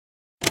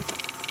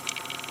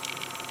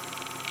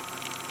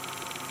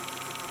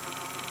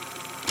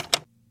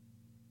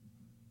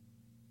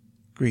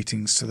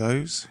Greetings to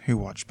those who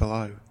watch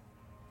below,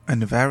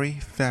 and a very,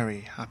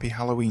 very happy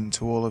Halloween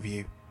to all of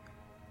you.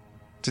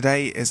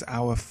 Today is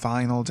our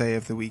final day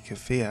of the week of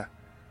fear.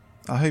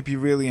 I hope you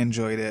really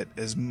enjoyed it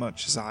as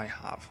much as I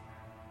have.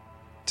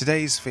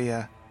 Today's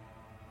fear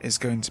is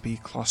going to be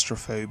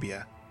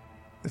claustrophobia,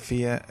 the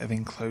fear of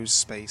enclosed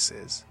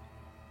spaces.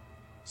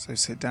 So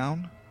sit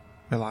down,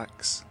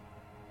 relax,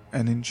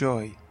 and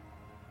enjoy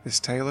this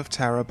tale of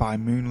terror by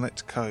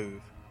Moonlit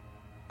Cove,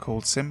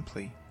 called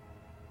simply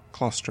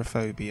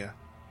Claustrophobia.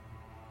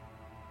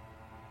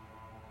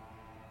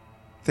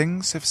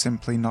 Things have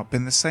simply not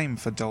been the same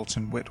for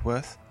Dalton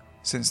Whitworth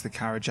since the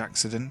carriage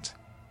accident.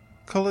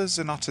 Colours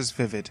are not as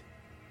vivid,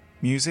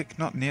 music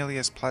not nearly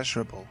as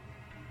pleasurable.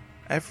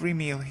 Every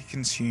meal he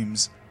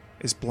consumes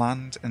is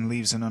bland and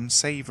leaves an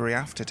unsavoury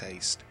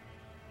aftertaste.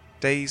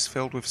 Days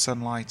filled with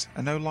sunlight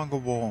are no longer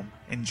warm,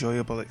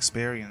 enjoyable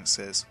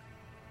experiences.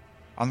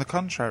 On the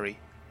contrary,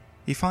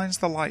 he finds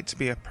the light to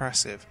be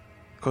oppressive,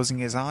 causing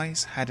his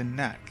eyes, head and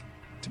neck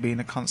to be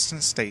in a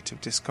constant state of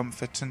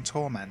discomfort and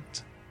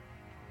torment.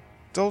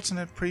 Dalton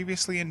had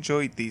previously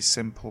enjoyed these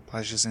simple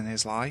pleasures in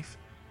his life,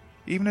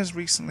 even as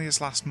recently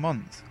as last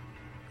month,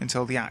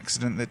 until the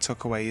accident that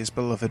took away his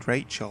beloved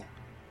Rachel.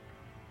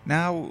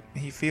 Now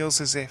he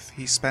feels as if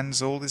he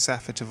spends all his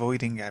effort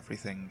avoiding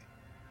everything.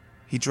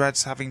 He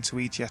dreads having to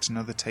eat yet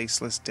another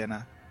tasteless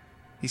dinner.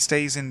 He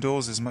stays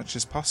indoors as much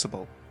as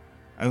possible,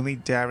 only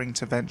daring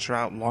to venture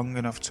out long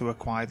enough to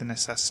acquire the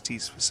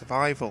necessities for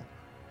survival.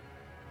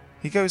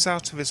 He goes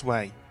out of his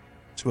way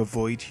to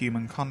avoid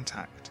human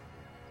contact.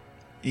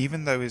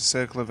 Even though his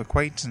circle of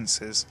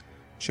acquaintances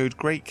showed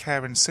great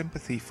care and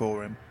sympathy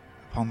for him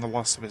upon the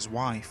loss of his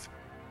wife,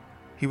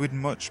 he would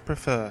much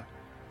prefer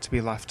to be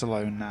left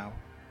alone now.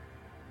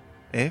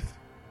 If,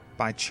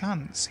 by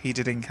chance, he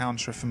did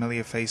encounter a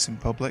familiar face in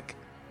public,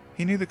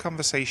 he knew the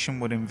conversation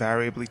would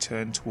invariably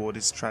turn toward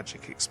his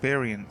tragic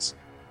experience,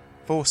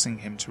 forcing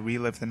him to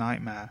relive the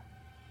nightmare.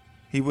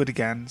 He would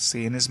again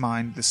see in his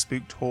mind the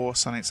spooked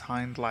horse on its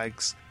hind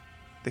legs,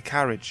 the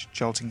carriage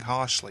jolting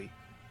harshly,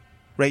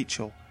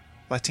 Rachel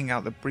letting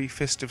out the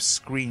briefest of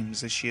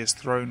screams as she is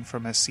thrown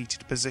from her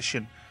seated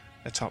position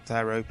atop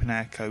their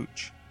open-air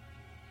coach,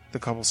 the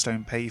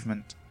cobblestone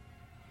pavement,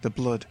 the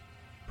blood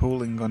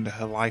pooling under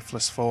her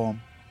lifeless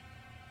form,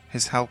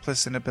 his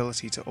helpless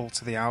inability to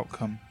alter the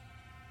outcome.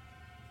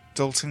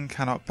 Dalton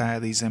cannot bear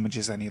these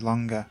images any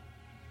longer,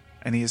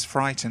 and he is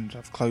frightened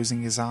of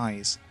closing his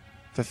eyes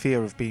for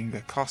fear of being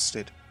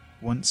accosted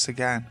once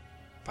again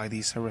by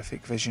these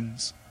horrific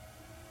visions.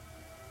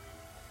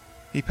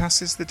 He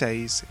passes the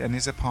days in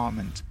his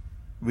apartment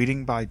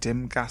reading by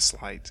dim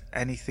gaslight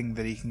anything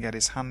that he can get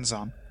his hands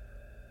on: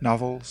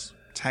 novels,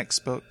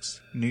 textbooks,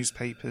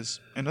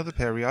 newspapers, and other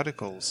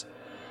periodicals,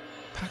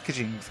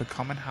 packaging for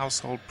common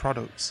household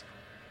products,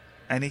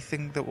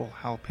 anything that will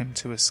help him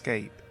to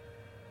escape.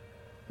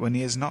 When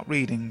he is not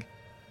reading,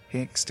 he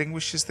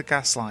extinguishes the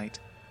gaslight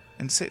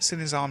and sits in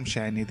his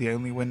armchair near the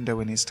only window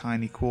in his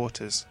tiny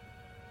quarters.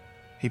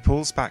 He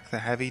pulls back the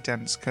heavy,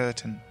 dense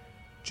curtain,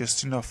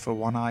 just enough for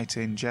one eye to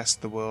ingest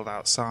the world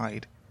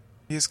outside.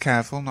 He is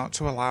careful not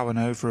to allow an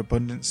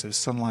overabundance of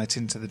sunlight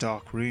into the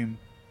dark room.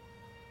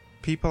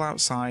 People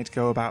outside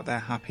go about their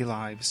happy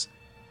lives,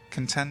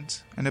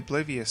 content and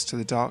oblivious to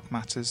the dark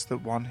matters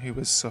that one who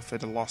has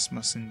suffered a loss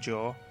must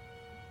endure.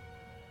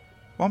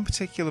 One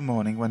particular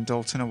morning when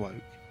Dalton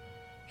awoke,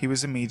 he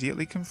was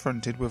immediately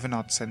confronted with an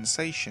odd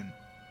sensation.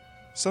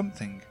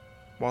 Something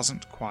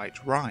wasn't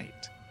quite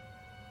right.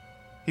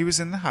 He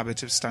was in the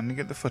habit of standing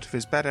at the foot of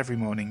his bed every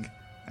morning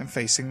and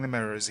facing the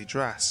mirror as he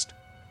dressed.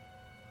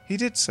 He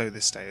did so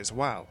this day as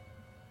well,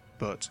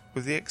 but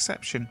with the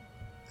exception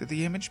that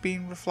the image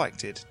being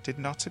reflected did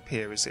not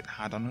appear as it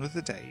had on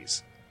other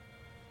days.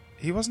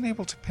 He wasn't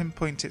able to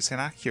pinpoint its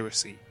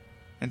inaccuracy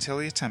until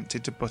he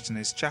attempted to button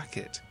his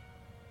jacket,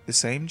 the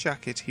same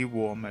jacket he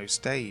wore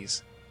most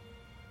days.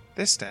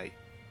 This day,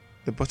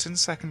 the button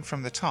second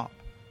from the top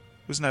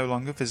was no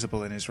longer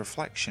visible in his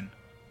reflection.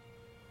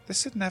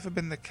 This had never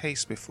been the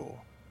case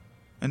before,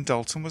 and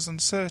Dalton was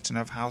uncertain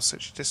of how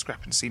such a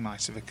discrepancy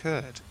might have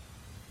occurred.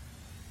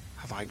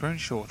 Have I grown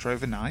shorter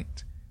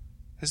overnight?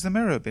 Has the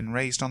mirror been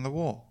raised on the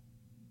wall?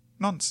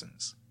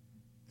 Nonsense.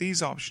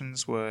 These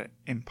options were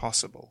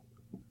impossible.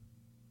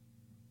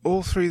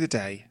 All through the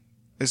day,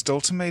 as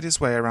Dalton made his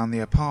way around the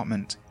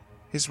apartment,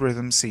 his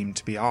rhythm seemed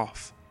to be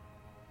off.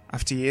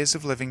 After years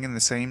of living in the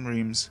same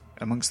rooms,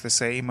 amongst the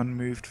same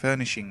unmoved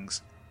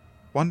furnishings,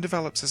 one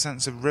develops a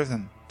sense of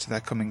rhythm to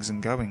their comings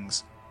and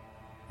goings.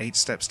 8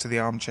 steps to the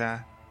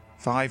armchair,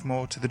 5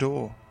 more to the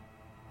door,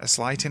 a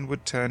slight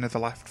inward turn of the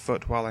left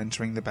foot while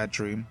entering the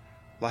bedroom,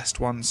 lest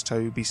one's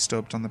toe be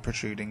stubbed on the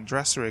protruding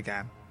dresser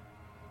again.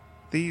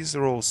 These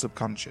are all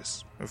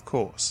subconscious, of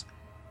course.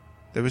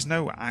 There is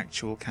no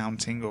actual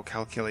counting or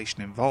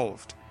calculation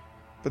involved,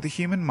 but the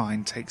human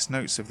mind takes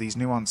notes of these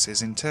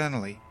nuances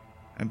internally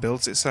and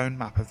builds its own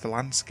map of the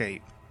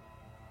landscape.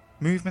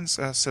 Movements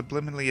are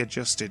subliminally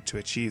adjusted to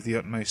achieve the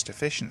utmost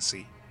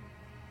efficiency,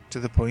 to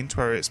the point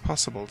where it's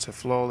possible to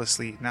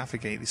flawlessly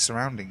navigate the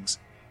surroundings,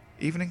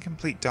 even in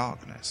complete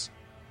darkness.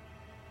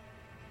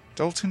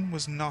 Dalton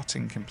was not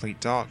in complete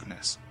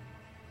darkness,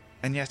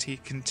 and yet he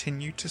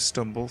continued to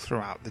stumble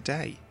throughout the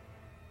day.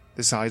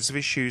 The sides of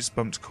his shoes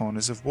bumped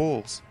corners of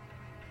walls.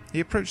 He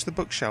approached the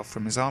bookshelf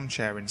from his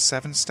armchair in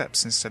 7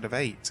 steps instead of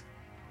 8.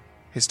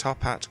 His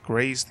top hat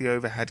grazed the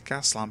overhead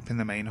gas lamp in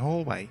the main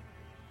hallway.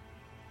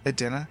 At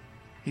dinner,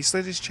 he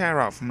slid his chair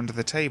out from under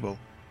the table,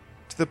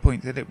 to the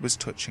point that it was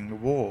touching the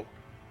wall,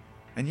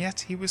 and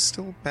yet he was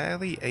still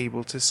barely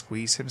able to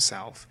squeeze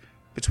himself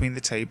between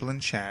the table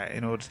and chair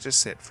in order to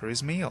sit for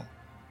his meal.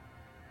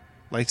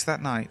 Later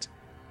that night,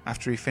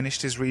 after he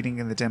finished his reading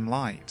in the dim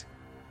light,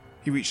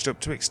 he reached up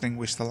to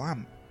extinguish the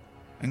lamp,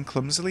 and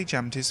clumsily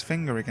jammed his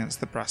finger against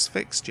the brass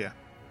fixture.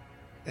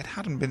 It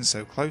hadn't been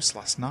so close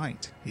last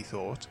night, he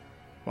thought,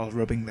 while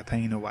rubbing the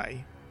pain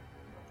away.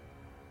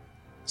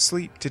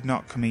 Sleep did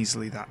not come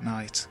easily that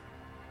night.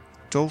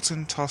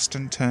 Dalton tossed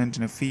and turned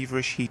in a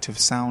feverish heat of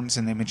sounds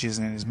and images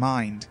in his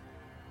mind.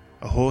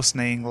 A horse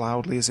neighing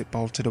loudly as it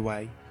bolted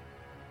away,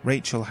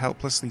 Rachel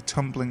helplessly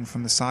tumbling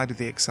from the side of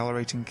the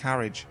accelerating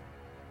carriage,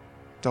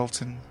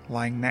 Dalton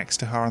lying next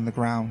to her on the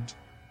ground,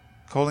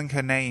 calling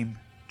her name,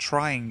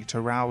 trying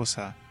to rouse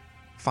her,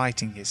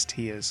 fighting his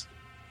tears.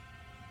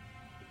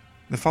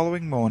 The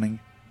following morning,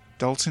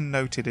 Dalton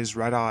noted his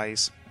red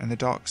eyes and the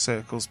dark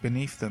circles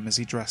beneath them as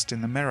he dressed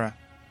in the mirror.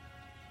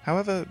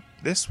 However,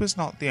 this was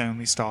not the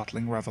only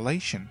startling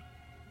revelation.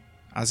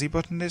 As he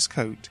buttoned his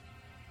coat,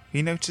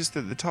 he noticed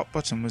that the top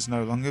button was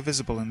no longer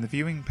visible in the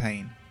viewing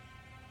pane.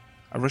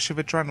 A rush of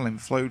adrenaline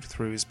flowed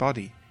through his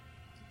body,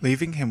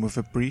 leaving him with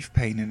a brief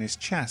pain in his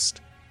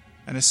chest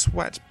and a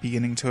sweat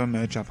beginning to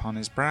emerge upon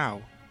his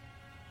brow.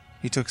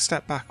 He took a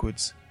step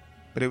backwards,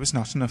 but it was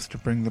not enough to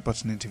bring the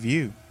button into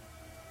view.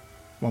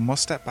 One more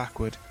step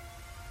backward,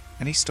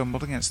 and he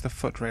stumbled against the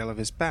footrail of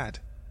his bed.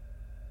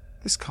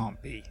 This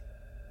can't be.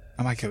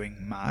 Am I going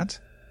mad?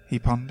 He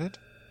pondered.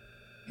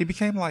 He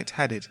became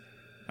lightheaded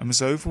and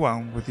was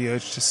overwhelmed with the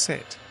urge to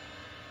sit.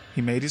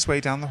 He made his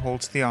way down the hall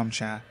to the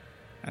armchair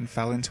and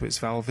fell into its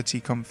velvety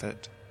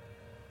comfort.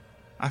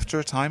 After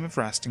a time of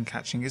rest and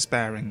catching his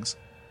bearings,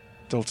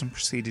 Dalton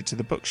proceeded to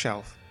the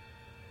bookshelf.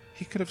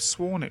 He could have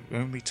sworn it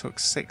only took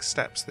 6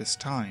 steps this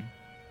time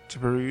to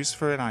peruse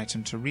for an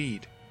item to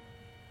read.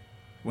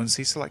 Once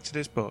he selected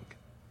his book,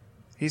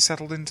 he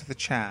settled into the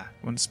chair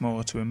once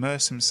more to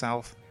immerse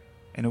himself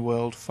in a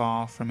world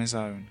far from his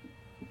own.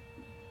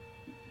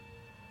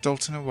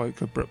 Dalton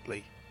awoke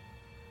abruptly.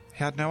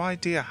 He had no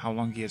idea how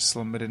long he had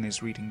slumbered in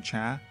his reading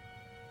chair.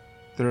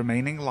 The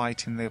remaining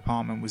light in the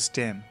apartment was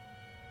dim,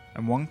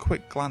 and one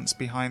quick glance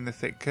behind the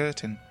thick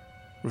curtain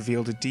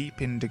revealed a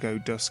deep indigo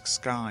dusk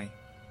sky.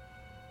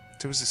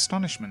 To his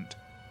astonishment,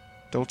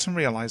 Dalton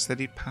realized that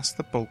he'd passed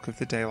the bulk of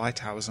the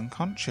daylight hours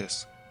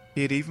unconscious.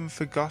 He had even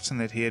forgotten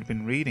that he had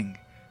been reading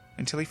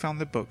until he found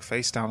the book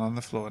face down on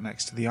the floor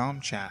next to the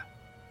armchair.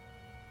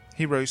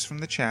 He rose from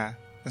the chair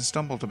and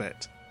stumbled a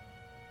bit,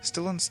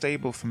 still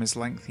unstable from his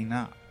lengthy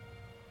nap.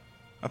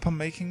 Upon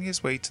making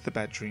his way to the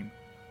bedroom,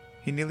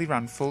 he nearly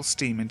ran full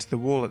steam into the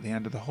wall at the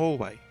end of the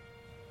hallway.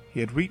 He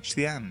had reached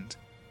the end,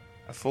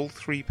 a full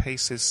 3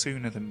 paces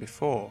sooner than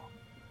before.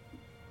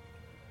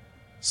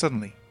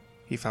 Suddenly,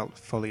 he felt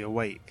fully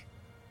awake.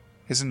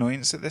 His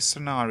annoyance at this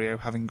scenario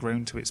having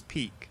grown to its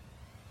peak,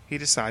 he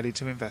decided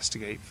to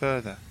investigate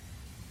further,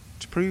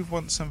 to prove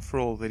once and for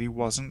all that he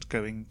wasn't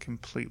going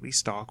completely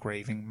stark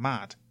raving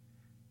mad.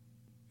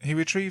 He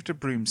retrieved a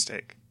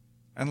broomstick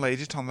and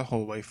laid it on the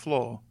hallway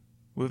floor,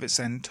 with its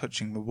end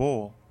touching the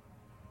wall.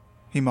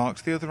 He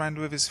marked the other end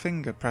with his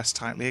finger pressed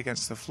tightly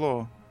against the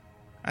floor,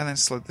 and then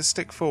slid the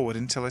stick forward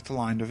until it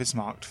aligned with his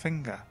marked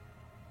finger.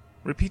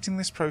 Repeating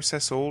this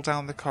process all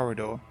down the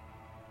corridor,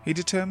 he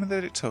determined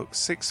that it took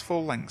 6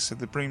 full lengths of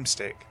the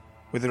broomstick,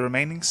 with a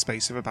remaining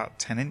space of about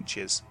 10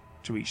 inches,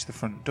 to reach the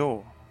front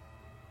door.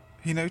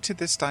 He noted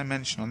this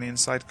dimension on the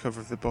inside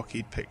cover of the book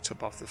he'd picked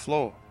up off the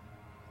floor,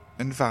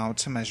 and vowed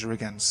to measure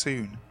again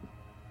soon.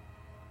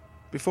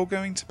 Before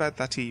going to bed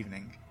that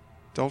evening,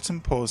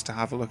 Dalton paused to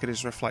have a look at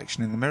his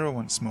reflection in the mirror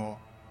once more.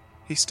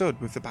 He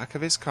stood with the back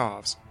of his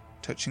calves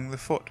touching the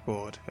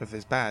footboard of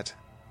his bed.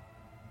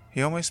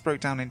 He almost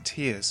broke down in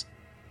tears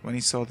when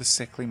he saw the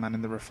sickly man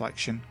in the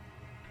reflection,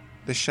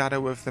 the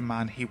shadow of the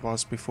man he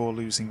was before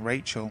losing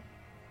Rachel.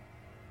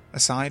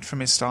 Aside from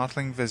his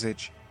startling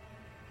visage,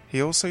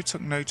 he also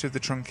took note of the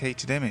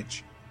truncated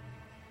image.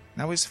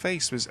 Now his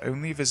face was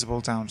only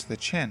visible down to the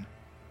chin.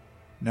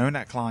 No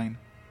neckline,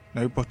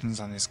 no buttons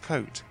on his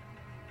coat.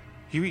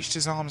 He reached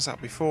his arms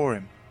out before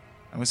him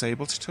and was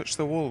able to touch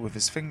the wall with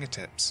his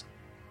fingertips.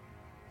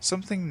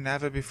 Something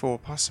never before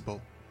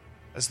possible,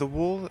 as the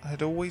wall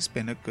had always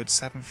been a good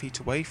 7 feet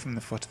away from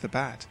the foot of the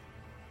bed.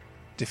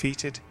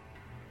 Defeated,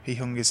 he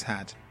hung his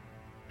head,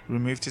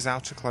 removed his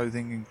outer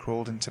clothing and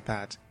crawled into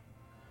bed,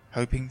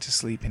 hoping to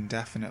sleep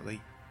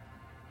indefinitely,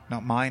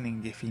 not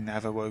minding if he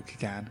never woke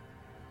again.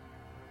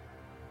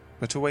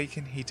 But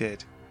awaken he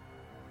did.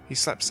 He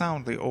slept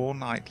soundly all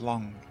night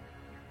long,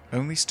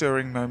 only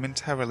stirring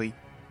momentarily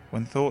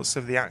when thoughts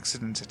of the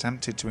accident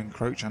attempted to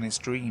encroach on his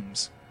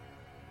dreams.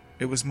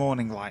 It was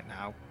morning light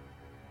now,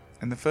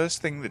 and the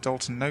first thing that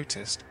Dalton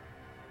noticed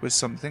was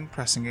something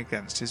pressing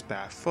against his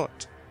bare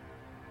foot.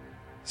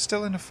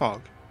 Still in a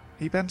fog,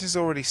 he bent his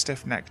already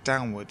stiff neck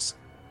downwards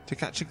to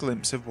catch a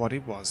glimpse of what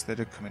it was that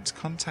had come into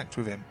contact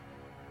with him.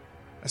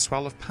 A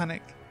swell of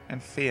panic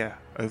and fear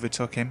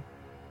overtook him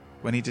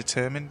when he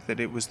determined that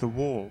it was the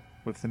wall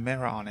with the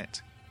mirror on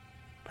it,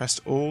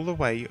 pressed all the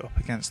way up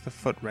against the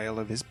footrail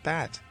of his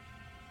bed.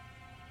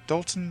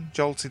 Dalton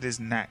jolted his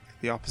neck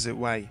the opposite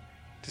way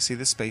to see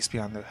the space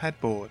behind the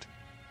headboard.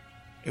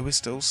 It was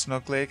still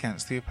snugly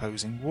against the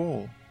opposing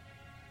wall.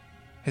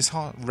 His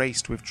heart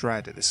raced with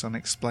dread at this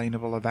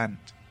unexplainable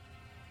event.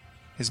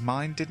 His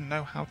mind didn't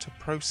know how to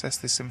process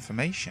this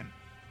information.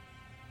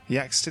 He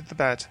exited the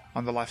bed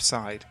on the left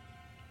side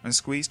and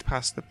squeezed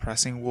past the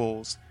pressing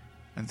walls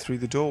and through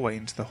the doorway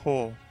into the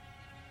hall.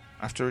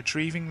 After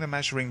retrieving the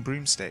measuring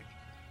broomstick,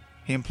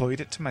 he employed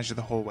it to measure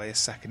the hallway a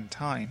second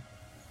time.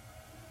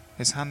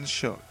 His hands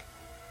shook,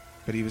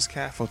 but he was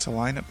careful to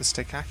line up the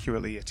stick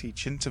accurately at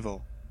each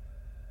interval.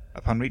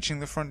 Upon reaching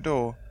the front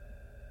door,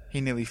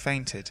 he nearly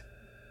fainted,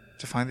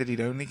 to find that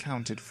he'd only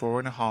counted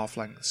 4.5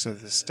 lengths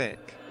of the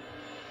stick.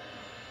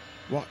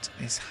 "What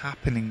is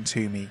happening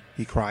to me?"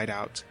 he cried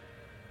out.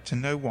 To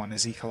no one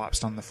as he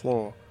collapsed on the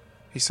floor,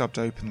 he sobbed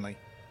openly.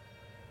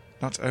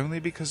 Not only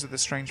because of the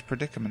strange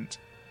predicament,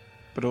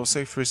 but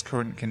also for his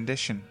current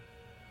condition,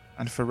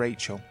 and for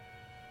Rachel,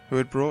 who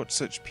had brought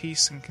such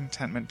peace and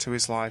contentment to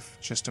his life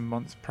just a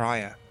month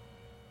prior.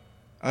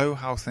 Oh,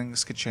 how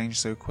things could change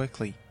so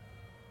quickly.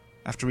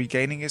 After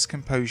regaining his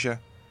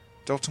composure,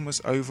 Dalton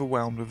was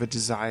overwhelmed with a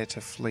desire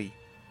to flee,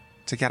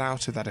 to get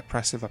out of that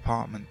oppressive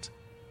apartment,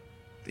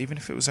 even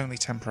if it was only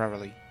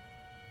temporarily.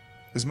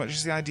 As much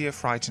as the idea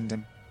frightened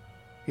him,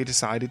 he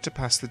decided to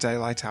pass the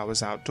daylight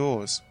hours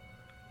outdoors.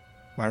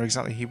 Where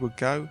exactly he would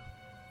go,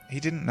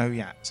 he didn't know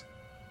yet.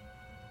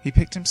 He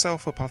picked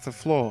himself up off the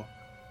floor,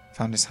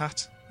 found his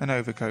hat and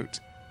overcoat,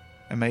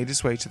 and made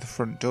his way to the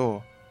front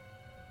door,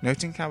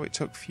 noting how it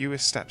took fewer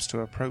steps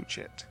to approach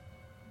it.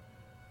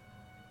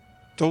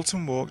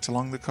 Dalton walked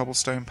along the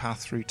cobblestone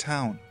path through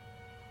town.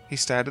 He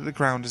stared at the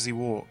ground as he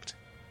walked,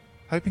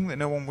 hoping that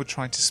no one would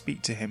try to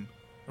speak to him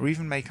or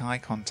even make eye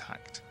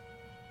contact.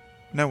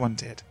 No one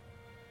did.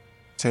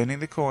 Turning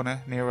the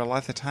corner near a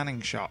leather tanning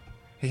shop,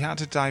 he had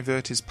to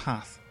divert his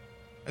path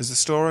as the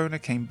store owner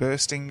came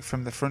bursting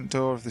from the front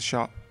door of the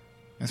shop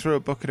and threw a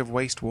bucket of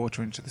wastewater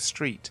into the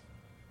street,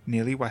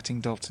 nearly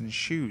wetting Dalton's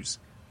shoes.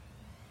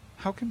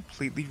 How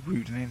completely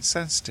rude and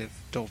insensitive,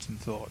 Dalton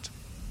thought,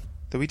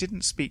 though he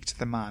didn't speak to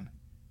the man.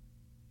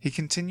 He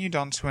continued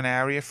on to an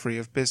area free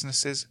of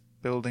businesses,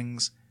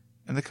 buildings,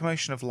 and the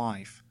commotion of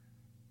life.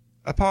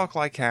 A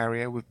park-like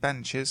area with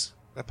benches,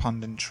 a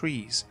pond and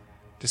trees,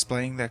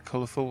 displaying their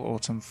colourful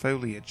autumn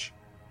foliage.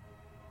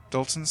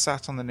 Dalton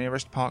sat on the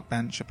nearest park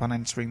bench upon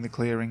entering the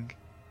clearing.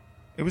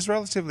 It was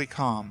relatively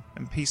calm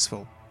and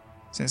peaceful,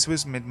 since it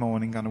was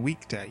mid-morning on a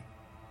weekday.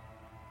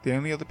 The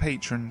only other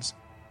patrons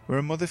were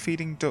a mother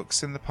feeding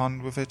ducks in the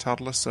pond with her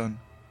toddler son,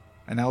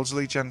 an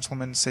elderly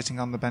gentleman sitting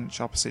on the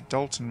bench opposite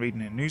Dalton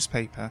reading a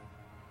newspaper,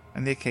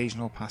 and the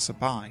occasional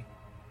passer-by,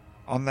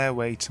 on their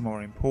way to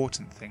more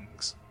important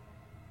things.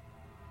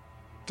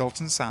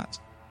 Dalton sat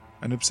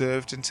and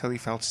observed until he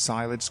felt his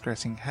eyelids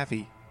getting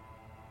heavy.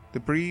 The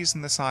breeze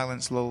and the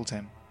silence lulled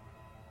him.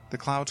 The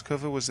cloud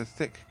cover was a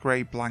thick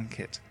grey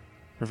blanket,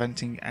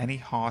 preventing any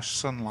harsh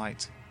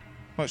sunlight,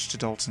 much to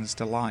Dalton's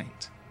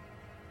delight.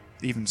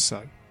 Even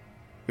so,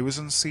 it was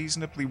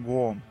unseasonably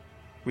warm,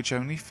 which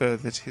only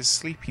furthered his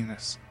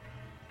sleepiness.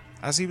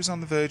 As he was on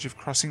the verge of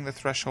crossing the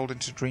threshold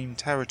into dream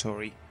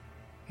territory,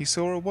 he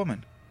saw a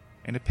woman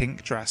in a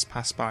pink dress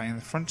pass by in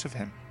the front of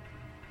him.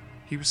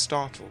 He was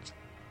startled,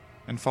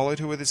 and followed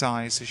her with his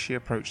eyes as she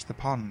approached the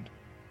pond.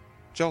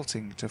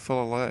 Jolting to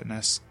full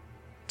alertness,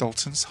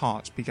 Dalton's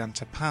heart began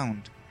to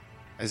pound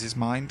as his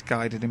mind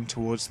guided him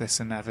towards this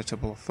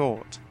inevitable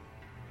thought.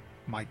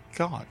 My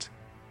God,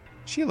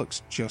 she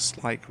looks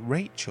just like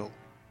Rachel.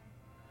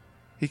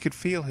 He could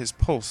feel his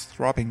pulse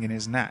throbbing in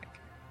his neck.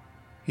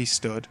 He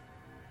stood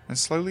and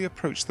slowly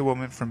approached the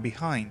woman from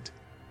behind.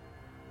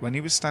 When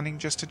he was standing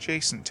just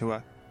adjacent to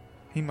her,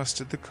 he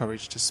mustered the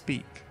courage to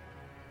speak.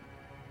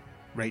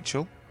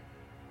 "Rachel?"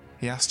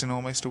 he asked in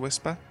almost a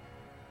whisper,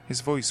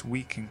 his voice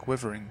weak and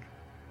quivering.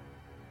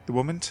 The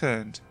woman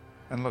turned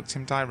and looked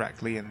him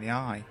directly in the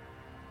eye.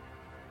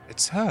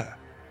 It's her.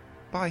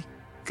 By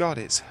God,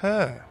 it's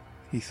her,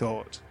 he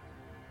thought.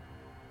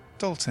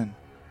 Dalton.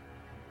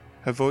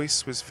 Her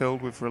voice was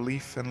filled with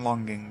relief and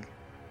longing,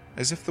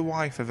 as if the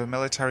wife of a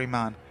military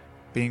man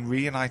being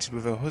reunited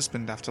with her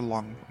husband after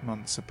long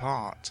months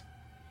apart.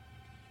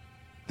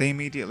 They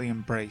immediately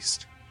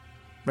embraced.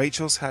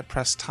 Rachel's head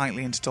pressed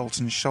tightly into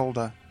Dalton's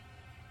shoulder.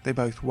 They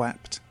both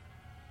wept.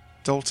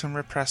 Dalton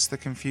repressed the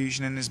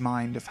confusion in his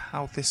mind of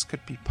how this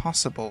could be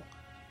possible.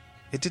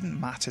 It didn't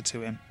matter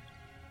to him.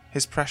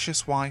 His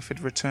precious wife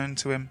had returned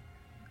to him,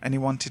 and he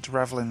wanted to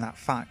revel in that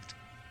fact.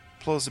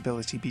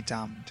 Plausibility be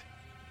damned.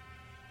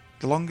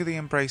 The longer the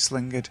embrace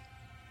lingered,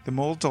 the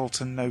more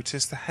Dalton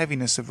noticed the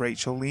heaviness of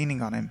Rachel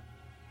leaning on him,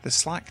 the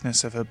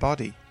slackness of her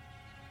body.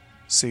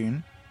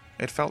 Soon,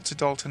 It felt to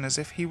Dalton as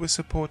if he was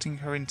supporting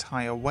her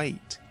entire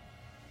weight.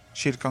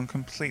 She had gone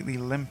completely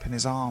limp in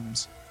his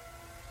arms.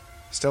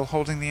 Still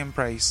holding the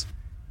embrace,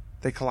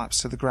 they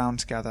collapsed to the ground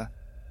together,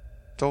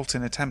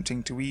 Dalton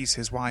attempting to ease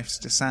his wife's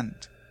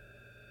descent.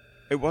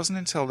 It wasn't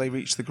until they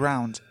reached the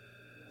ground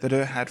that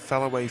her head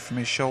fell away from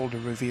his shoulder,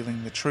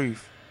 revealing the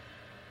truth.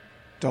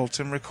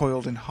 Dalton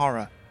recoiled in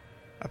horror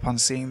upon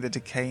seeing the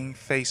decaying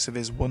face of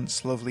his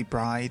once lovely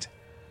bride.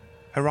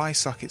 Her eye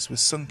sockets were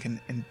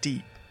sunken and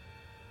deep,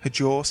 her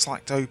jaw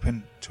slacked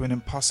open to an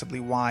impossibly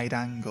wide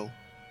angle.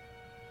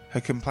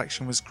 Her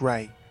complexion was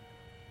grey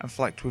and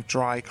flecked with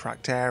dry,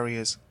 cracked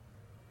areas.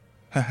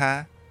 Her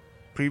hair,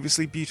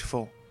 previously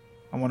beautiful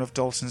and one of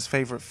Dalton's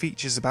favourite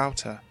features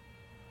about her,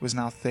 was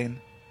now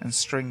thin and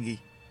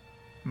stringy,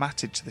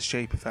 matted to the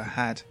shape of her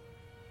head.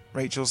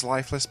 Rachel's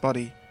lifeless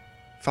body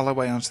fell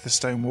away onto the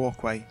stone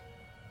walkway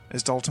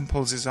as Dalton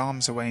pulled his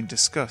arms away in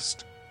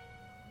disgust.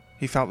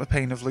 He felt the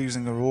pain of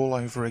losing her all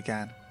over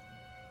again,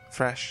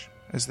 fresh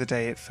as the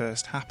day it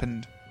first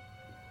happened.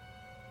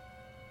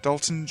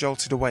 Dalton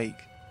jolted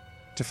awake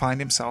to find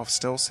himself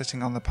still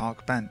sitting on the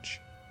park bench.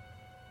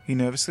 He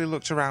nervously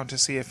looked around to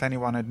see if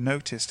anyone had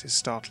noticed his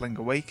startling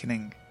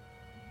awakening.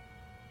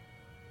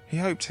 He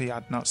hoped he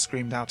had not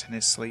screamed out in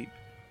his sleep.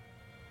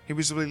 He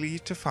was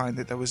relieved to find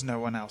that there was no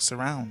one else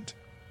around.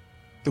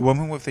 The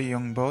woman with the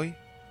young boy?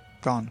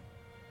 Gone.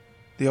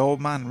 The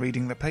old man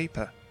reading the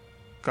paper?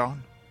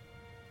 Gone.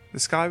 The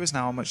sky was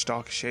now a much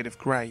darker shade of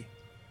grey.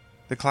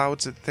 The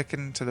clouds had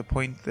thickened to the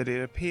point that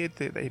it appeared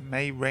that it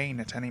may rain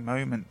at any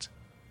moment.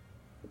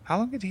 How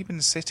long had he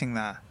been sitting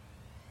there?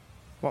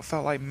 What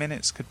felt like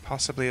minutes could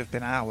possibly have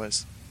been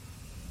hours.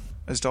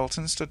 As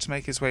Dalton stood to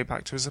make his way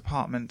back to his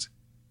apartment,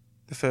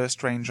 the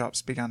first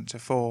raindrops began to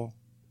fall.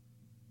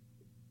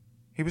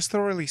 He was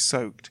thoroughly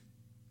soaked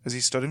as he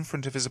stood in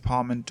front of his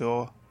apartment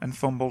door and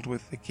fumbled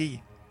with the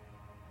key.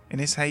 In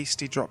his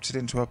haste, he dropped it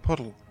into a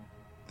puddle,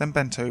 then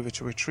bent over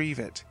to retrieve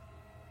it.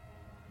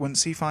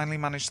 Once he finally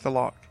managed the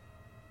lock,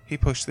 he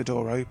pushed the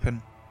door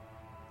open,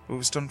 but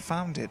was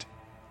dumbfounded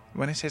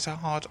when it hit a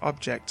hard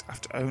object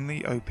after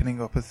only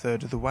opening up a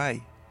third of the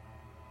way.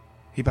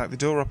 He backed the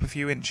door up a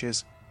few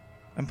inches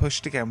and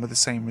pushed again with the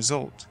same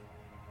result.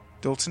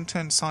 Dalton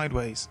turned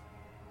sideways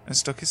and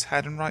stuck his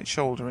head and right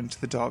shoulder into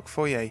the dark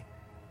foyer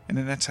in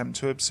an attempt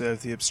to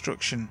observe the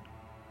obstruction.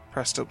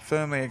 Pressed up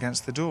firmly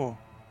against the door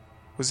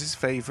was his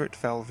favourite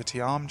velvety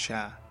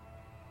armchair.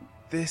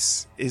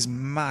 "This is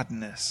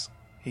madness,"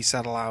 he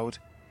said aloud,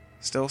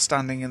 still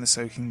standing in the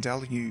soaking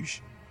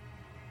deluge.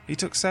 He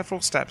took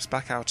several steps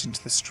back out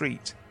into the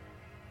street.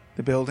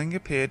 The building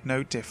appeared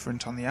no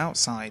different on the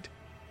outside.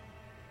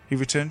 He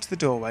returned to the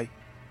doorway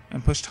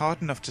and pushed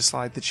hard enough to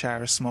slide the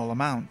chair a small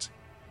amount,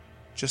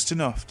 just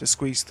enough to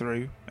squeeze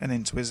through and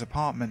into his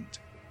apartment.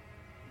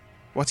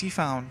 What he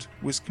found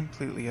was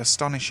completely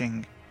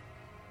astonishing.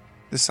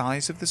 The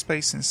size of the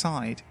space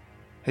inside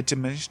had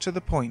diminished to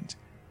the point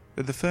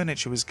that the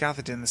furniture was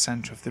gathered in the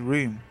centre of the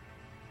room,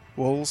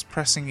 walls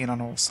pressing in on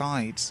all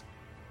sides.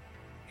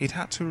 He'd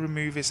had to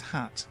remove his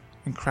hat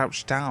and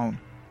crouch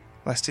down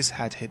lest his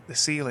head hit the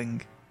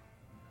ceiling.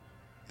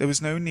 There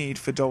was no need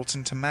for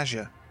Dalton to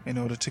measure in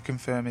order to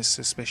confirm his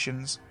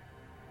suspicions.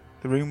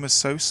 The room was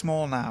so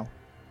small now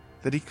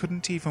that he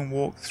couldn't even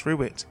walk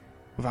through it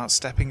without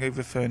stepping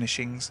over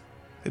furnishings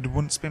that had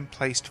once been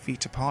placed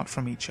feet apart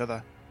from each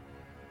other.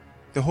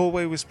 The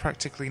hallway was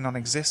practically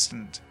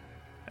non-existent,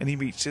 and he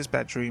reached his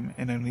bedroom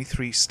in only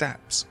 3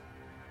 steps,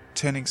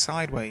 turning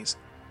sideways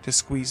to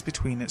squeeze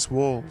between its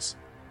walls.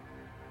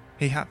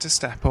 He had to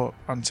step up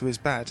onto his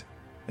bed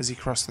as he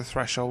crossed the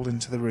threshold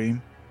into the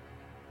room.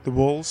 The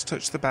walls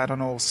touched the bed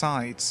on all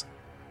sides,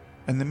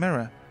 and the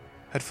mirror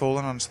had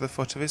fallen onto the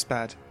foot of his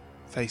bed,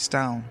 face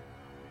down.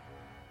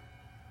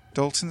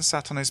 Dalton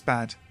sat on his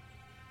bed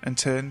and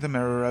turned the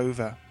mirror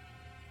over.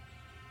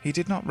 He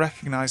did not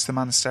recognize the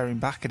man staring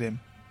back at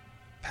him,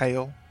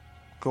 pale,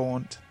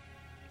 gaunt,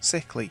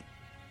 sickly,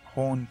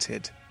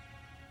 haunted.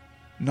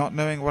 Not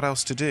knowing what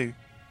else to do,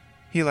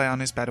 he lay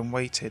on his bed and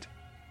waited.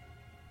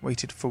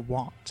 Waited for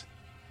what?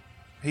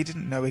 He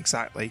didn't know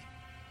exactly.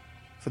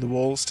 For the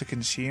walls to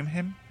consume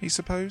him, he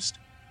supposed?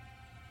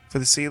 For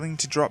the ceiling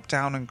to drop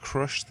down and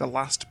crush the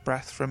last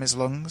breath from his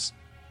lungs?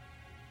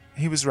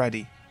 He was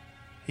ready.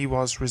 He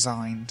was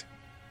resigned.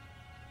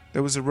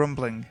 There was a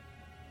rumbling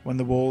when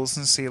the walls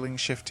and ceiling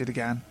shifted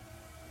again.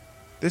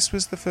 This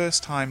was the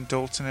first time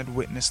Dalton had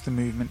witnessed the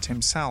movement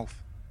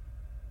himself.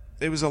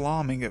 It was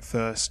alarming at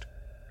first,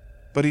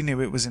 but he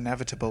knew it was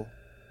inevitable.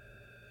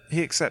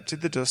 He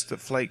accepted the dust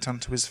that flaked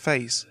onto his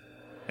face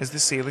as the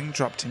ceiling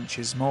dropped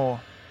inches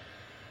more.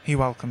 He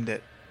welcomed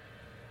it.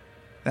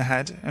 The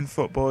head and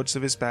footboards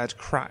of his bed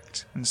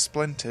cracked and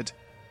splintered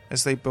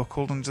as they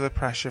buckled under the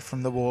pressure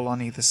from the wall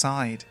on either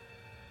side.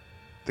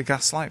 The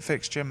gaslight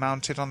fixture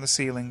mounted on the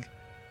ceiling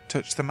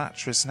touched the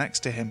mattress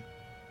next to him.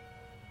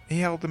 He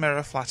held the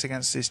mirror flat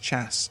against his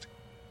chest.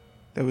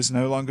 There was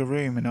no longer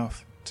room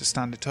enough to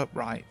stand it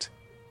upright.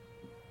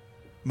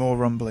 More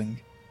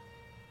rumbling.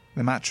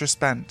 The mattress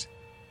bent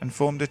and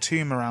formed a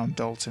tomb around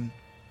Dalton.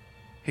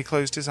 He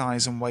closed his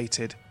eyes and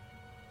waited.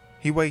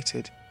 He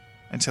waited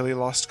until he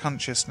lost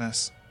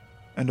consciousness,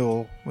 and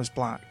all was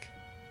black.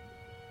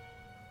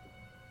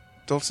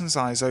 Dalton's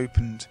eyes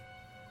opened.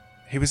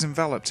 He was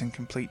enveloped in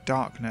complete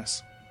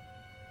darkness.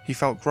 He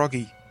felt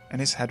groggy,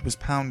 and his head was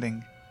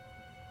pounding.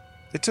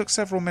 It took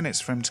several minutes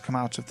for him to come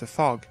out of the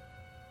fog,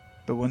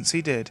 but once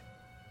he did,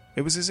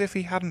 it was as if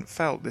he hadn't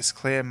felt this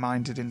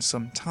clear-minded in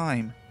some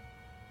time.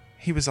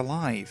 He was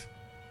alive.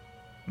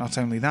 Not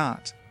only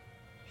that,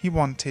 he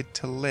wanted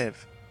to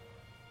live.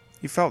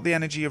 He felt the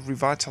energy of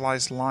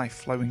revitalized life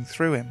flowing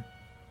through him.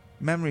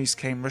 Memories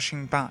came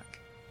rushing back.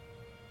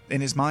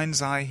 In his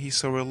mind's eye, he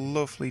saw a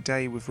lovely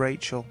day with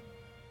Rachel.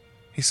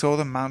 He saw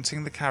them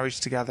mounting the carriage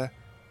together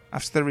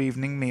after their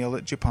evening meal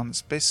at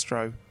DuPont's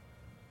bistro.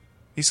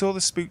 He saw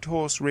the spooked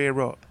horse rear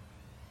up.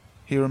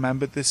 He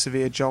remembered the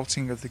severe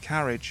jolting of the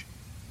carriage.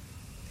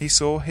 He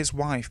saw his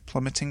wife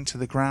plummeting to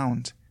the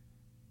ground.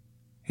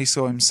 He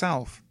saw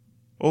himself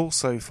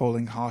also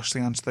falling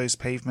harshly onto those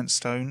pavement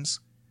stones,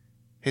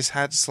 his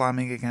head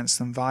slamming against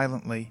them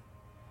violently.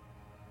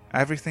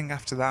 Everything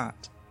after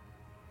that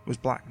was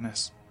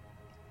blackness.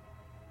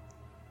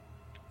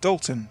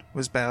 Dalton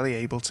was barely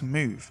able to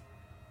move.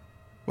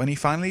 When he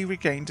finally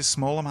regained a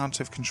small amount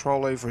of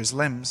control over his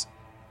limbs,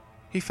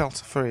 he felt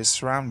for his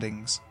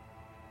surroundings.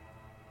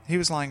 He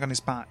was lying on his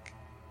back,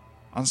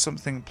 on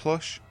something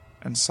plush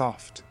and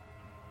soft.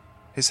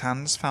 His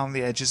hands found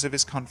the edges of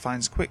his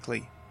confines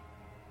quickly.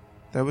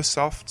 There were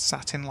soft,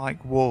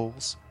 satin-like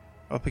walls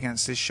up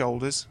against his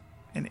shoulders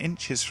and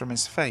inches from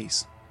his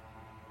face.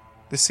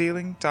 The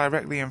ceiling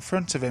directly in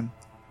front of him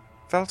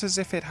felt as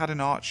if it had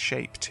an arch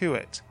shape to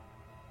it.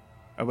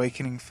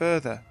 Awakening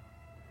further,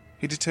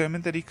 he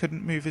determined that he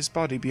couldn't move his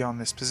body beyond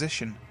this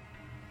position,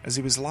 as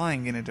he was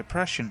lying in a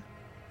depression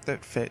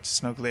that fit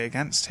snugly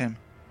against him.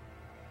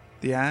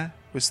 The air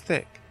was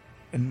thick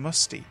and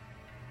musty,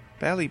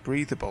 barely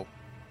breathable.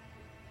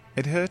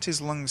 It hurt his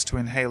lungs to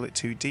inhale it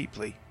too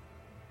deeply.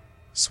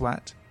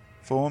 Sweat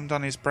formed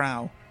on his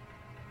brow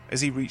as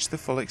he reached the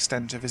full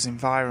extent of his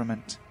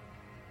environment.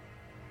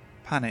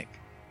 Panic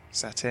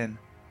set in.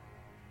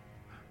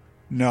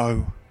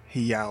 "No,"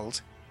 he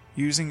yelled,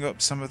 using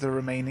up some of the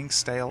remaining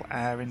stale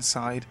air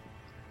inside.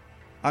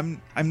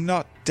 I'm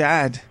not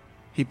dead."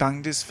 He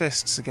banged his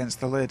fists against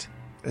the lid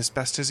as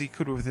best as he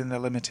could within the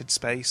limited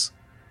space,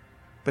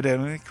 but it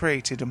only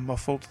created a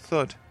muffled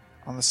thud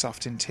on the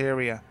soft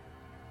interior.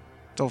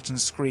 Dalton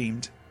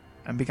screamed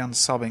and began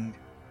sobbing.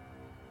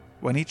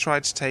 When he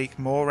tried to take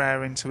more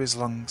air into his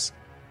lungs,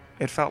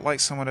 it felt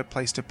like someone had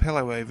placed a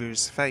pillow over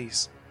his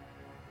face.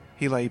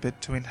 He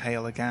laboured to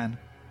inhale again.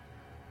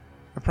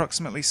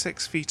 Approximately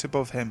 6 feet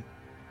above him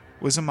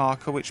was a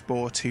marker which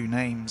bore 2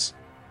 names: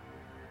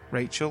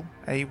 Rachel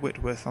A.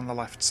 Whitworth on the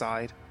left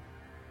side,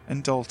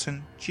 and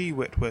Dalton G.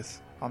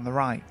 Whitworth on the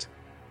right.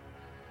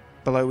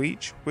 Below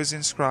each was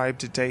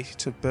inscribed a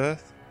date of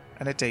birth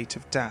and a date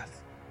of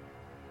death,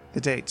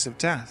 the dates of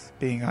death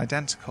being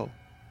identical.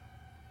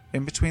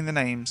 In between the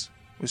names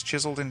was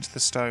chiselled into the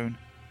stone,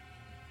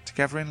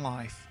 "Together in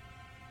life,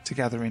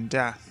 together in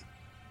death."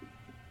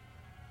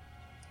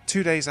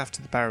 2 days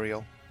after the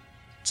burial,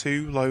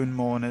 2 lone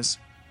mourners,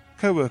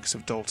 co-workers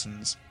of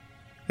Dalton's,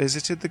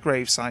 visited the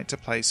gravesite to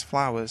place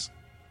flowers.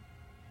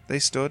 They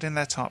stood in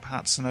their top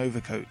hats and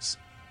overcoats,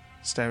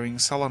 staring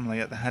solemnly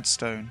at the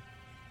headstone.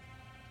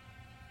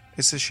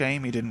 "It's a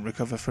shame he didn't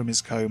recover from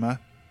his coma,"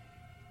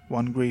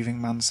 one grieving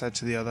man said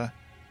to the other.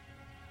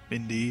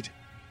 "Indeed,"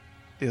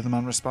 the other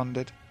man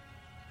responded.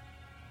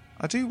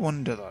 "I do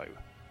wonder, though,"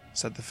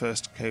 said the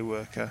first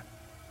co-worker.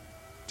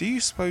 "Do you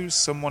suppose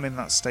someone in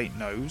that state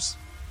knows?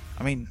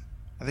 I mean,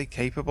 are they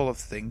capable of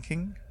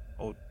thinking?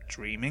 Or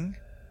dreaming?"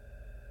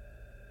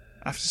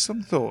 After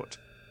some thought,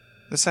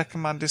 the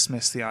second man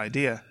dismissed the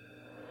idea.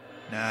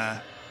 "Nah,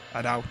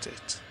 I doubt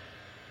it."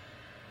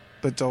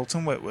 But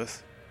Dalton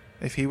Whitworth,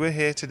 if he were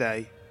here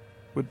today,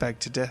 would beg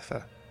to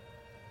differ.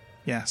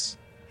 Yes,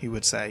 he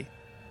would say,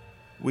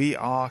 we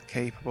are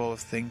capable of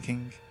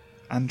thinking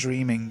and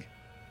dreaming,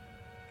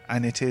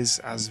 and it is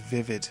as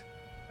vivid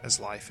as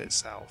life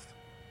itself.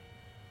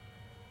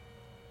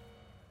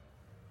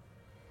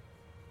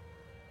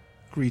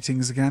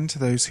 Greetings again to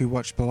those who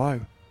watched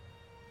below.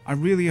 I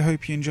really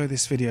hope you enjoyed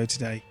this video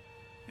today.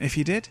 If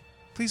you did,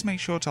 please make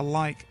sure to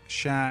like,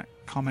 share,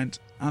 comment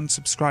and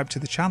subscribe to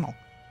the channel.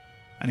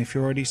 And if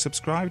you're already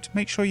subscribed,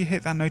 make sure you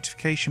hit that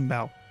notification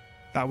bell.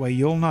 That way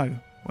you'll know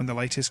when the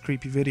latest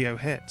creepy video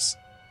hits.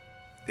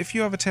 If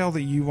you have a tale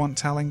that you want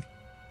telling,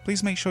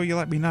 please make sure you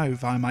let me know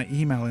via my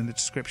email in the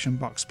description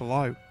box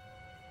below.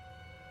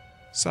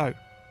 So,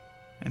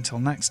 until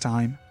next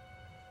time,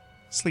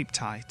 sleep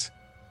tight.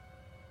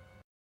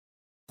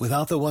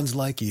 Without the ones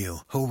like you,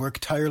 who work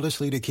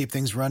tirelessly to keep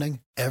things running,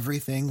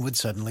 everything would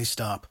suddenly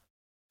stop.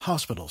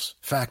 Hospitals,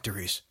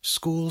 factories,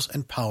 schools,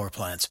 and power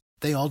plants,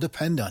 they all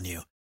depend on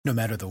you. No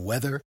matter the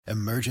weather,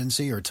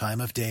 emergency, or time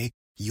of day,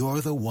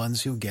 you're the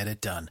ones who get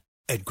it done.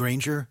 At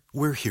Grainger,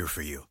 we're here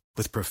for you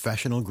with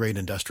professional-grade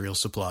industrial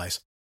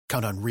supplies.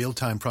 Count on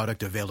real-time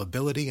product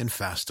availability and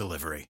fast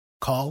delivery.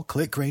 Call,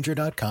 click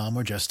Grainger.com,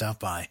 or just stop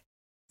by.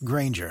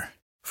 Grainger,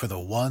 for the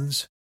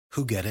ones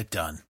who get it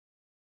done.